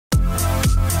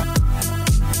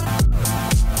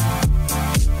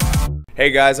Hey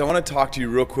guys, I want to talk to you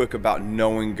real quick about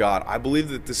knowing God. I believe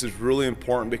that this is really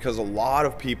important because a lot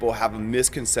of people have a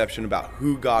misconception about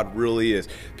who God really is.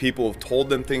 People have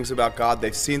told them things about God,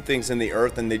 they've seen things in the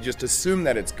earth, and they just assume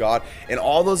that it's God. And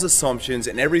all those assumptions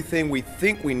and everything we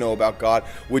think we know about God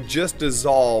would just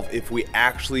dissolve if we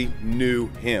actually knew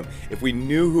Him. If we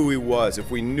knew who He was,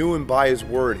 if we knew Him by His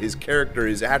word, His character,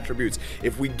 His attributes.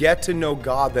 If we get to know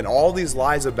God, then all these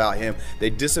lies about Him,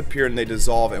 they disappear and they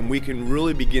dissolve, and we can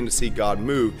really begin to see God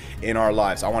move in our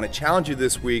lives. I want to challenge you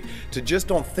this week to just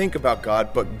don't think about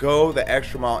God, but go the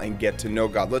extra mile and get to know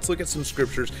God. Let's look at some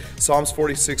scriptures. Psalms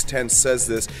 46:10 says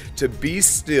this, to be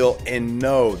still and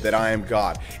know that I am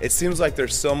God. It seems like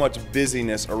there's so much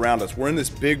busyness around us. We're in this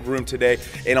big room today,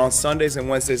 and on Sundays and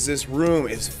Wednesdays, this room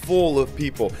is full of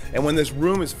people. And when this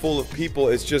room is full of people,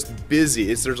 it's just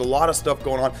busy. There's a lot of stuff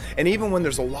going on. And even when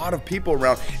there's a lot of people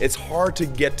around, it's hard to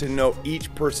get to know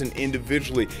each person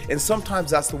individually. And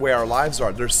sometimes that's the way our lives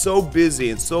are. They're so busy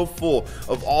and so full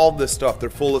of all this stuff. They're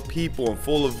full of people and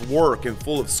full of work and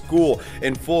full of school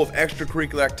and full of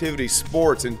extracurricular activities,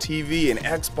 sports and TV and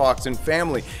Xbox and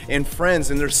family and friends.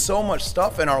 And there's so much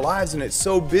stuff in our lives, and it's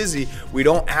so busy we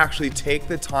don't actually take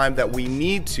the time that we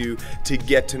need to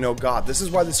get to know God. This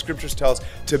is why the scriptures tell us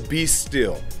to be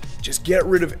still. Just get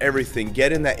rid of everything.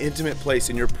 Get in that intimate place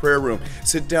in your prayer room.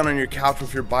 Sit down on your couch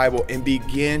with your Bible and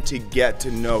begin to get to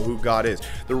know who God is.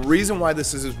 The reason why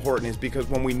this is important is because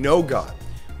when we know God,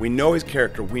 we know His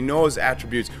character, we know His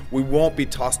attributes, we won't be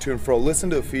tossed to and fro. Listen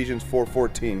to Ephesians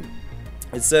 4:14.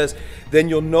 It says, then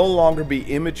you'll no longer be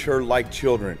immature like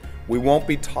children. We won't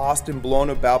be tossed and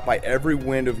blown about by every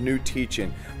wind of new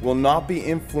teaching. We'll not be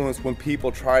influenced when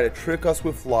people try to trick us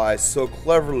with lies so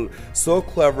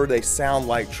clever they sound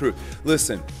like truth.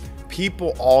 Listen,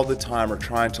 people all the time are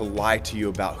trying to lie to you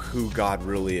about who God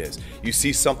really is. You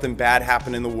see something bad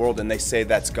happen in the world and they say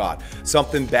that's God.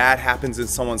 Something bad happens in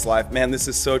someone's life. Man, this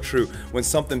is so true. When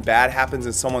something bad happens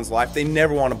in someone's life, they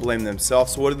never want to blame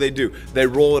themselves. So what do? They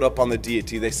roll it up on the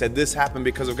deity. They said this happened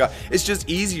because of God. It's just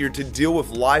easier to deal with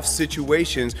life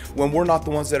situations when we're not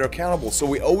the ones that are accountable. So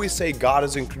we always say God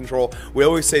is in control. We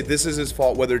always say this is His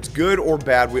fault. Whether it's good or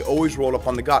bad, we always roll it up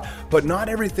on the God. But not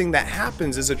everything that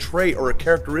happens is a trait or a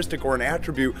characteristic or an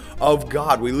attribute of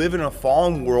God. We live in a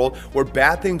fallen world where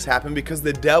bad things happen because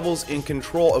the devil's in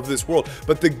control of this world.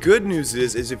 But the good news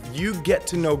is if you get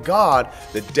to know God,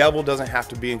 the devil doesn't have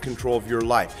to be in control of your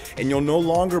life. And you'll no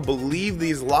longer believe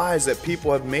these lies that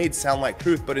people have made sound like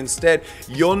truth, but instead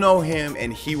you'll know Him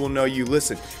and He will know you.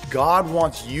 Listen, God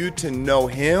wants you to know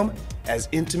Him as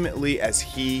intimately as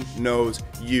He knows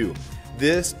you.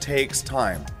 This takes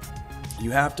time. You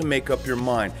have to make up your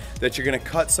mind that you're going to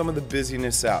cut some of the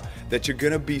busyness out, that you're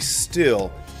going to be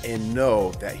still and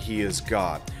know that He is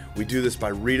God. We do this by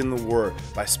reading the Word,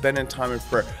 by spending time in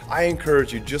prayer. I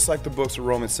encourage you, just like the books of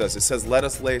Romans says, it says, let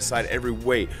us lay aside every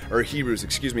weight, or Hebrews,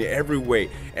 every weight,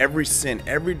 every sin,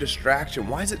 every distraction.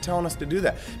 Why is it telling us to do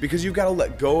that? Because you've got to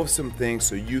let go of some things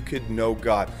so you could know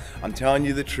God. I'm telling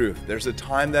you the truth. There's a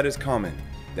time that is coming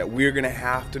that we're going to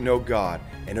have to know God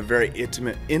in a very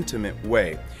intimate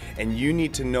way. And you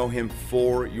need to know Him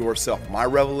for yourself. My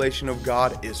revelation of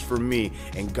God is for me,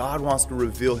 and God wants to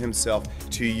reveal Himself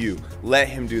to you. Let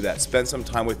Him do that. Spend some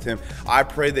time with Him. I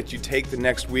pray that you take the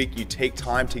next week, you take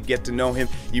time to get to know Him.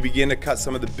 You begin to cut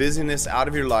some of the busyness out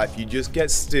of your life. You just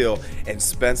get still and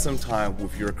spend some time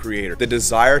with your Creator. The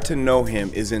desire to know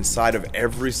Him is inside of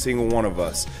every single one of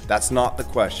us. That's not the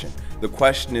question. The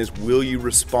question is, will you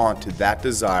respond to that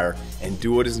desire and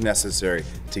do what is necessary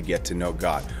to get to know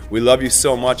God? We love you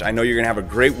so much. I know you're going to have a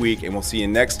great week, and we'll see you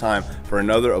next time for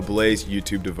another Ablaze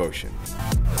YouTube devotion.